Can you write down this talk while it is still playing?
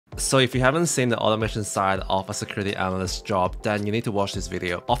So if you haven't seen the automation side of a security analyst job, then you need to watch this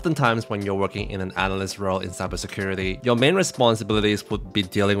video. Oftentimes when you're working in an analyst role in cybersecurity, your main responsibilities would be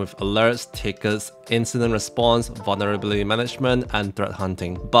dealing with alerts, tickets, incident response, vulnerability management, and threat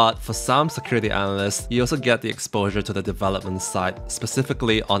hunting. But for some security analysts, you also get the exposure to the development side,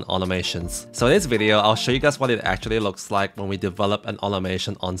 specifically on automations. So in this video, I'll show you guys what it actually looks like when we develop an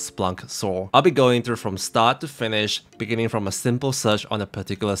automation on Splunk SOAR. I'll be going through from start to finish, beginning from a simple search on a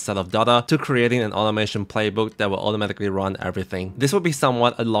particular set of data to creating an automation playbook that will automatically run everything. This will be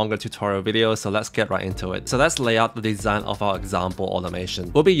somewhat a longer tutorial video, so let's get right into it. So let's lay out the design of our example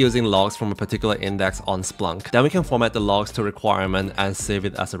automation. We'll be using logs from a particular index on Splunk. Then we can format the logs to requirement and save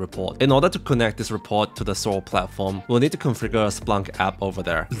it as a report. In order to connect this report to the SOAR platform, we'll need to configure a Splunk app over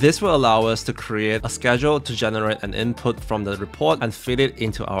there. This will allow us to create a schedule to generate an input from the report and feed it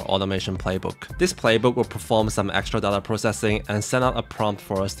into our automation playbook. This playbook will perform some extra data processing and send out a prompt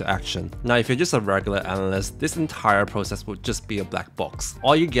for us to action. Now, if you're just a regular analyst, this entire process would just be a black box.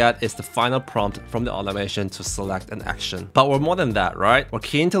 All you get is the final prompt from the automation to select an action. But we're more than that, right? We're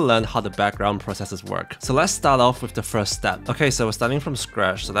keen to learn how the background processes work. So let's start off with the first step. Okay, so we're starting from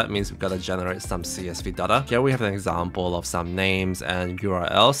scratch, so that means we've got to generate some CSV data. Here we have an example of some names and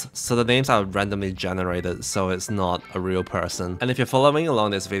URLs. So the names are randomly generated, so it's not a real person. And if you're following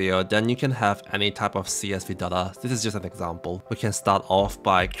along this video, then you can have any type of CSV data. This is just an example. We can start off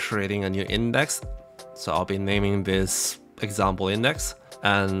by creating a new index. So I'll be naming this example index,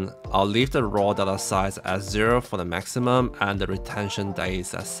 and I'll leave the raw data size as 0 for the maximum and the retention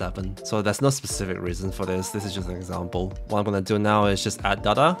days as 7. So there's no specific reason for this. This is just an example. What I'm gonna do now is just add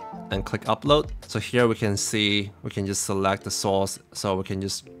data and click upload. So here we can see, we can just select the source. So we can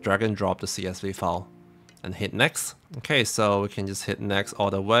just drag and drop the CSV file and hit next. Okay, so we can just hit next all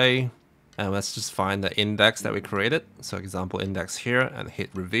the way. And let's just find the index that we created. So example index here, and hit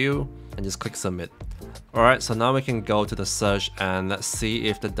review and just click submit. Alright, so now we can go to the search and let's see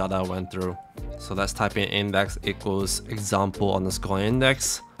if the data went through. So let's type in index equals example underscore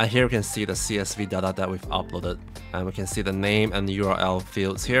index. And here we can see the CSV data that we've uploaded. And we can see the name and the URL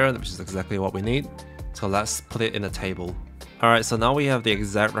fields here, which is exactly what we need. So let's put it in a table. Alright, so now we have the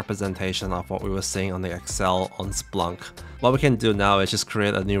exact representation of what we were seeing on the Excel on Splunk. What we can do now is just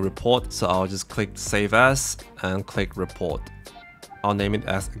create a new report. So I'll just click save as and click report. I'll name it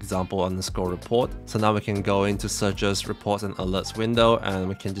as example underscore report. So now we can go into searches, reports and alerts window, and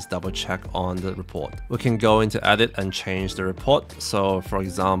we can just double check on the report. We can go into edit and change the report. So for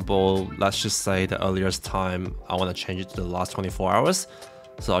example, let's just say the earliest time, I want to change it to the last 24 hours.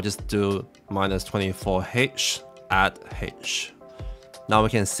 So I'll just do minus 24H. Add H. Now we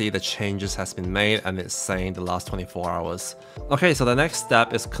can see the changes has been made and it's saying the last 24 hours. Okay, so the next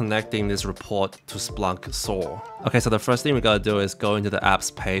step is connecting this report to Splunk SOAR. Okay, so the first thing we gotta do is go into the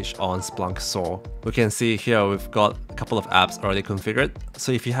apps page on Splunk SOAR. We can see here we've got a couple of apps already configured.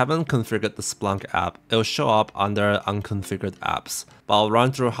 So if you haven't configured the Splunk app, it'll show up under unconfigured apps. But I'll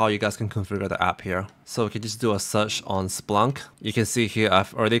run through how you guys can configure the app here. So we can just do a search on Splunk. You can see here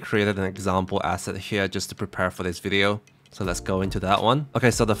I've already created an example asset here just to prepare for this video. So let's go into that one.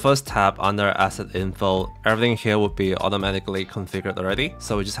 Okay, so the first tab under asset info, everything here would be automatically configured already.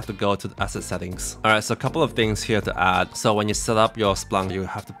 So we just have to go to the asset settings. All right, so a couple of things here to add. So when you set up your Splunk, you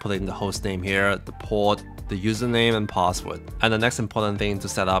have to put in the host name here, the port, the username and password. And the next important thing to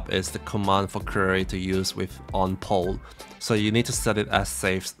set up is the command for query to use with on poll. So you need to set it as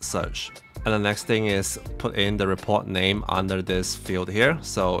safe search. And the next thing is put in the report name under this field here.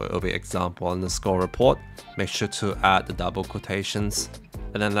 So it'll be example underscore report. Make sure to add the double quotations.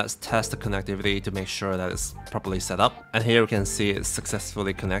 And then let's test the connectivity to make sure that it's properly set up. And here we can see it's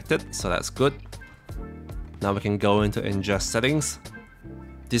successfully connected. So that's good. Now we can go into ingest settings.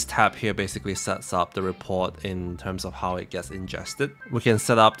 This tab here basically sets up the report in terms of how it gets ingested. We can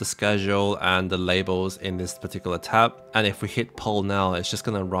set up the schedule and the labels in this particular tab. And if we hit poll now, it's just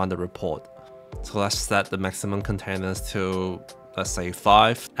gonna run the report. So let's set the maximum containers to, let's say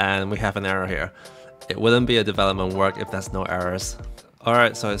 5, and we have an error here. It wouldn't be a development work if there's no errors.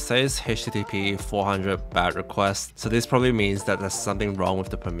 Alright, so it says HTTP 400 bad request. So this probably means that there's something wrong with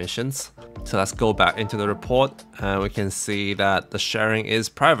the permissions. So let's go back into the report and we can see that the sharing is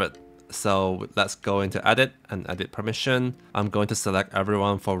private. So let's go into edit and edit permission. I'm going to select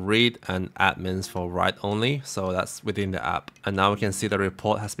everyone for read and admins for write only. So that's within the app. And now we can see the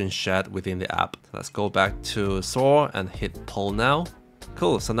report has been shared within the app. Let's go back to SOAR and hit poll now.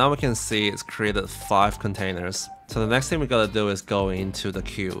 Cool, so now we can see it's created 5 containers. So the next thing we gotta do is go into the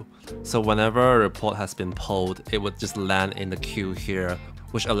queue. So whenever a report has been polled, it would just land in the queue here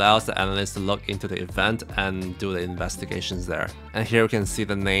which allows the analyst to look into the event and do the investigations there. And here we can see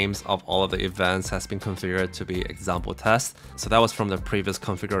the names of all of the events has been configured to be example test. So that was from the previous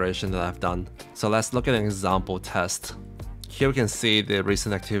configuration that I've done. So let's look at an example test. Here we can see the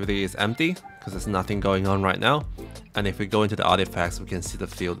recent activity is empty because there's nothing going on right now. And if we go into the artifacts, we can see the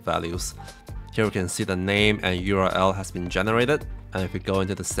field values. Here we can see the name and URL has been generated. And if we go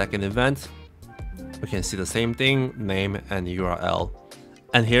into the second event, we can see the same thing, name and URL.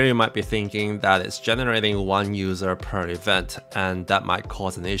 And here you might be thinking that it's generating one user per event, and that might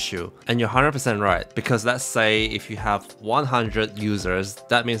cause an issue. And you're 100% right, because let's say if you have 100 users,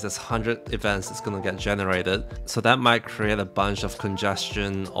 that means there's 100 events that's going to get generated. So that might create a bunch of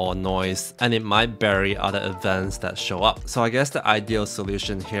congestion or noise, and it might bury other events that show up. So I guess the ideal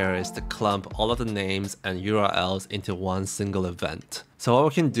solution here is to clump all of the names and URLs into one single event. So what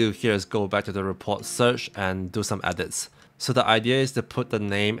we can do here is go back to the report search and do some edits. So the idea is to put the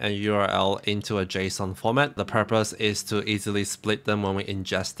name and URL into a JSON format. The purpose is to easily split them when we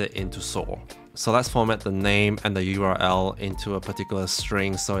ingest it into SOAR. So let's format the name and the URL into a particular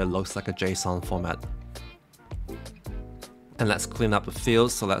string so it looks like a JSON format. And let's clean up the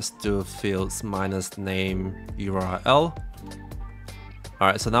fields. So let's do fields minus name URL.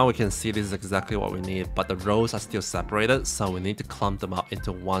 Alright, so now we can see this is exactly what we need, but the rows are still separated, so we need to clump them up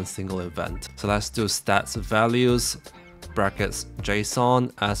into one single event. So let's do stats values brackets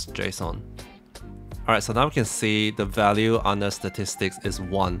JSON as JSON. Alright, so now we can see the value under statistics is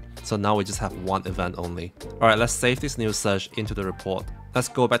 1. So now we just have one event only. Alright, let's save this new search into the report. Let's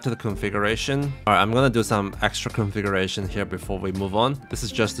go back to the configuration. Alright, I'm gonna do some extra configuration here before we move on. This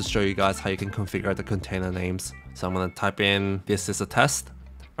is just to show you guys how you can configure the container names. So I'm gonna type in this is a test.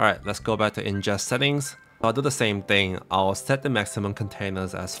 Alright, let's go back to ingest settings. I'll do the same thing. I'll set the maximum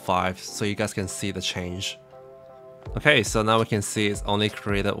containers as 5 so you guys can see the change. Okay, so now we can see it's only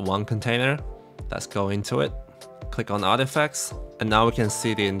created one container. Let's go into it. Click on artifacts, and now we can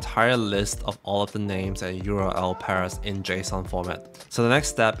see the entire list of all of the names and URL pairs in JSON format. So the next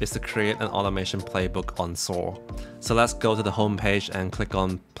step is to create an automation playbook on SOAR. So let's go to the home page and click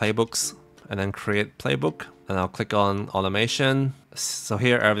on playbooks and then create playbook. And I'll click on automation. So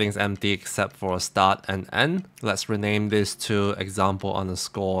here everything's empty except for start and end. Let's rename this to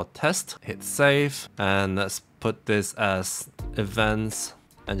example_test. Hit save, and let's put this as events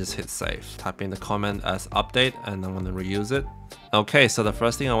and just hit save. Type in the comment as update, and I'm going to reuse it. Okay, so the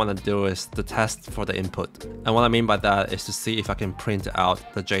first thing I want to do is the test for the input. And what I mean by that is to see if I can print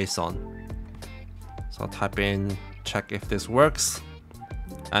out the JSON. So I'll type in check if this works.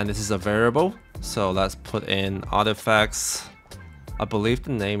 And this is a variable. So let's put in artifacts. I believe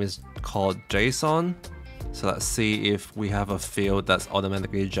the name is called JSON. So let's see if we have a field that's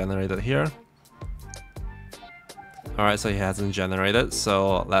automatically generated here. Alright, so it hasn't generated,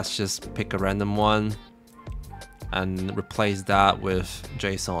 so let's just pick a random one and replace that with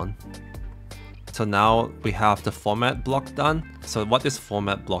JSON. So now we have the format block done. So what this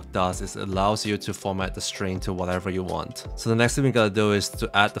format block does is it allows you to format the string to whatever you want. So the next thing we gotta do is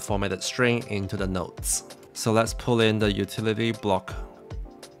to add the formatted string into the notes. So let's pull in the utility block.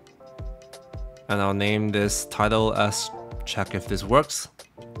 And I'll name this title as check if this works.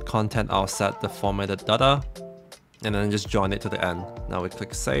 Content, I'll set the formatted data. And then just join it to the end. Now we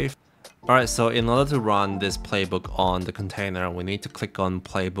click save. Alright, so in order to run this playbook on the container, we need to click on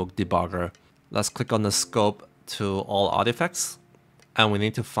playbook debugger. Let's click on the scope to all artifacts, and we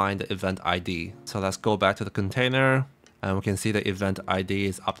need to find the event ID. So let's go back to the container, and we can see the event ID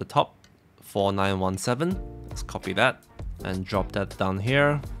is up the top, 4917. Let's copy that and drop that down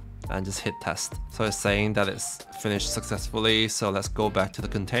here and just hit test. So it's saying that it's finished successfully. So let's go back to the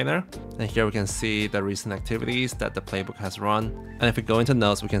container, and here we can see the recent activities that the playbook has run. And if we go into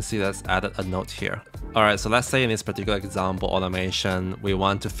notes, we can see that's added a note here. Alright, so let's say in this particular example automation, we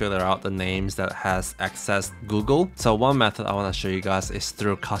want to filter out the names that has accessed Google. So one method I want to show you guys is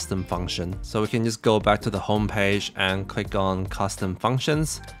through custom function. So we can just go back to the home page and click on custom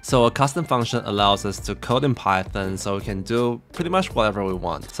functions. So a custom function allows us to code in Python, so we can do pretty much whatever we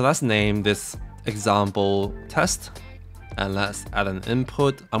want. So let's name this example test, and let's add an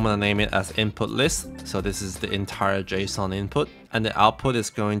input. I'm gonna name it as input list. So this is the entire JSON input, and the output is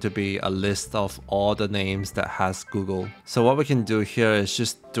going to be a list of all the names that has Google. So what we can do here is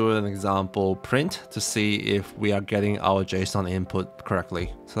just do an example print to see if we are getting our JSON input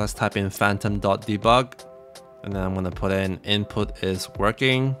correctly. So let's type in phantom.debug, and then I'm gonna put in input is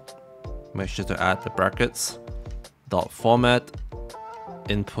working. Make sure to add the brackets, .format,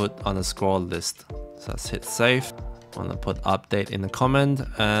 input underscore list. So let's hit save. I'm gonna put update in the comment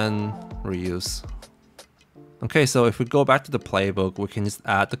and reuse. Okay, so if we go back to the playbook, we can just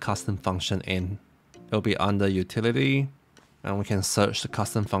add the custom function in. It'll be under utility, and we can search the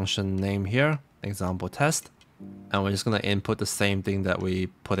custom function name here, example test. And we're just gonna input the same thing that we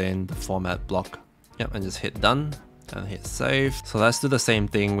put in the format block. Yep, and just hit done and hit save. So let's do the same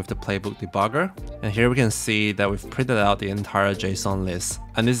thing with the playbook debugger. And here we can see that we've printed out the entire JSON list.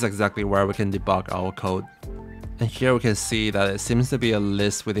 And this is exactly where we can debug our code. And here we can see that it seems to be a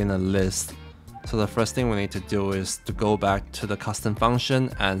list within a list. So the first thing we need to do is to go back to the custom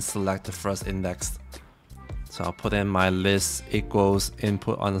function and select the first index. So I'll put in my list equals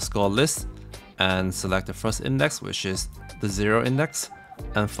input underscore list and select the first index, which is the 0 index.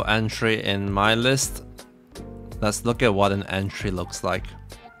 And for entry in my list, let's look at what an entry looks like.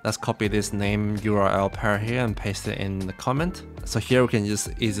 Let's copy this name URL pair here and paste it in the comment. So here we can just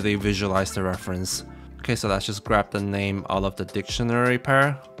easily visualize the reference. Okay, so let's just grab the name out of the dictionary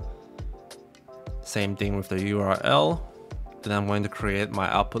pair. Same thing with the URL. Then I'm going to create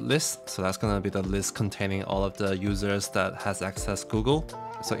my output list. So that's going to be the list containing all of the users that has accessed Google.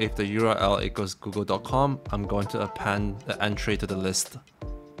 So if the URL equals google.com, I'm going to append the entry to the list.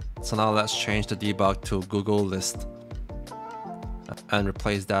 So now let's change the debug to Google list and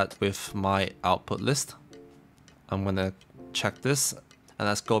replace that with my output list. I'm going to check this. And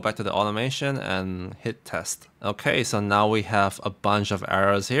let's go back to the automation and hit test. Okay, so now we have a bunch of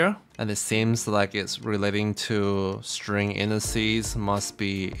errors here. And it seems like it's relating to string indices must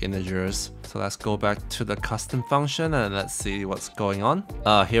be integers. So let's go back to the custom function and let's see what's going on.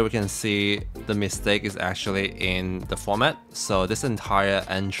 Here we can see the mistake is actually in the format. So this entire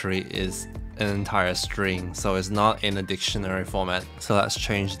entry is an entire string, so it's not in a dictionary format. So let's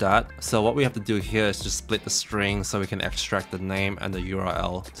change that. So what we have to do here is just split the string so we can extract the name and the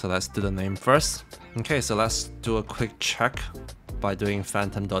URL. So let's do the name first. Okay, so let's do a quick check by doing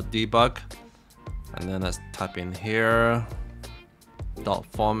phantom.debug, and then let's type in here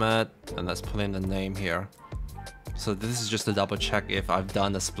 .format, and let's put in the name here. So this is just to double check if I've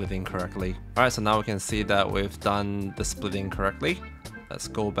done the splitting correctly. Alright, so now we can see that we've done the splitting correctly. Let's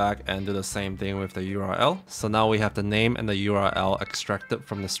go back and do the same thing with the URL. So now we have the name and the URL extracted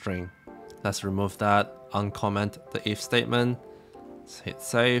from the string. Let's remove that, uncomment the if statement, let's hit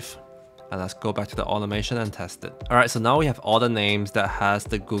save, and let's go back to the automation and test it. Alright, so now we have all the names that has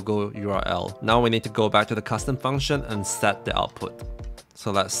the Google URL. Now we need to go back to the custom function and set the output.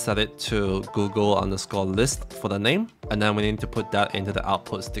 So let's set it to Google underscore list for the name. And then we need to put that into the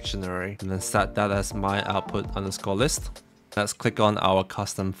outputs dictionary and then set that as my output underscore list. Let's click on our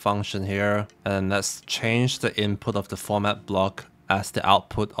custom function here and let's change the input of the format block as the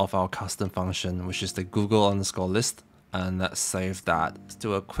output of our custom function, which is the Google underscore list. And let's save that. Let's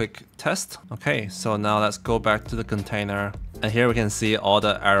do a quick test. Okay, so now let's go back to the container. And here we can see all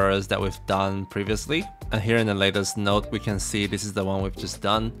the errors that we've done previously. And here in the latest note, we can see this is the one we've just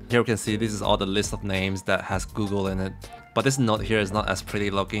done. Here we can see this is all the list of names that has Google in it. But this note here is not as pretty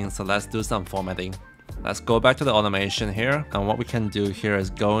looking, so let's do some formatting. Let's go back to the automation here, and what we can do here is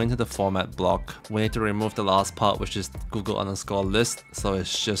go into the format block. We need to remove the last part, which is Google underscore list, so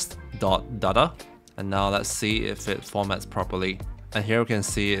it's just .data. And now let's see if it formats properly. And here we can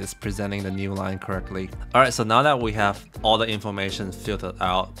see it's presenting the new line correctly. Alright, so now that we have all the information filtered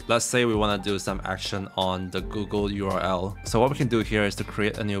out, let's say we want to do some action on the Google URL. So what we can do here is to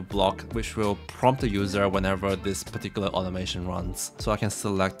create a new block which will prompt the user whenever this particular automation runs. So I can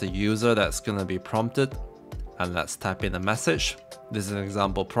select the user that's going to be prompted, and let's type in a message. This is an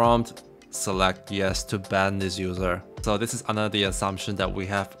example prompt. Select yes to ban this user. So this is under the assumption that we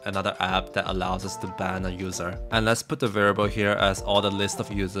have another app that allows us to ban a user. And let's put the variable here as all the list of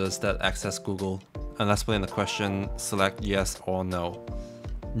users that access Google. And let's put in the question, select yes or no.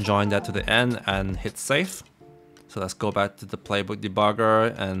 Join that to the end and hit save. So let's go back to the playbook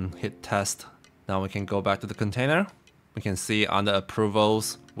debugger and hit test. Now we can go back to the container. We can see under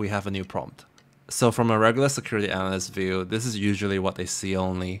approvals, we have a new prompt. So from a regular security analyst view, this is usually what they see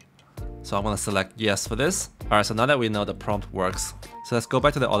only. So I'm going to select yes for this. Alright, so now that we know the prompt works, so let's go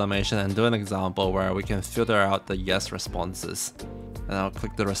back to the automation and do an example where we can filter out the yes responses. And I'll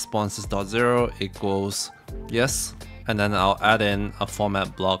click the responses.0 equals yes. And then I'll add in a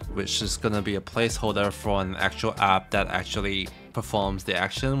format block, which is going to be a placeholder for an actual app that actually performs the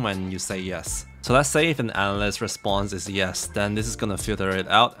action when you say yes. So let's say if an analyst response is yes, then this is going to filter it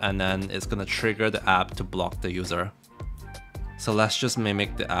out and then it's going to trigger the app to block the user. So let's just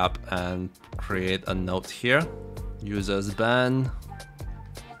mimic the app and create a note here. Users ban,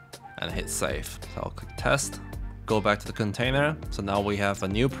 and hit save. So I'll click test, go back to the container. So now we have a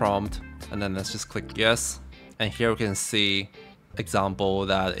new prompt, and then let's just click yes. And here we can see example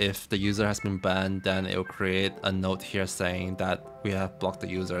that if the user has been banned, then it will create a note here saying that we have blocked the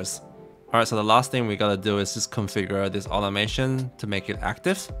users. Alright, so the last thing we gotta do is just configure this automation to make it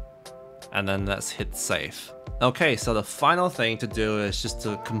active. And then let's hit save. Okay, so the final thing to do is just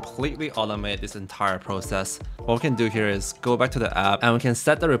to completely automate this entire process. What we can do here is go back to the app and we can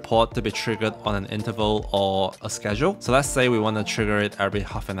set the report to be triggered on an interval or a schedule. So let's say we want to trigger it every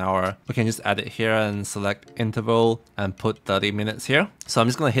half an hour. We can just add it here and select interval and put 30 minutes here. So I'm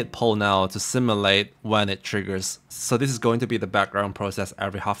just going to hit poll now to simulate when it triggers. So this is going to be the background process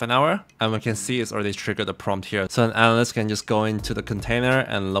every half an hour. And we can see it's already triggered the prompt here. So an analyst can just go into the container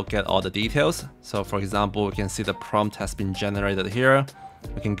and look at all the details. So for example, we can see the prompt has been generated here.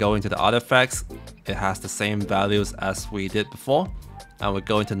 We can go into the artifacts. It has the same values as we did before. And we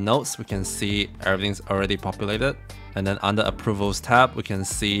go into notes, we can see everything's already populated. And then under approvals tab, we can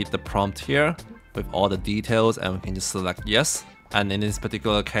see the prompt here with all the details and we can just select yes. And in this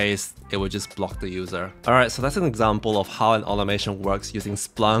particular case, it will just block the user. Alright, so that's an example of how an automation works using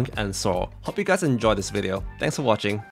Splunk and SOAR. Hope you guys enjoyed this video. Thanks for watching.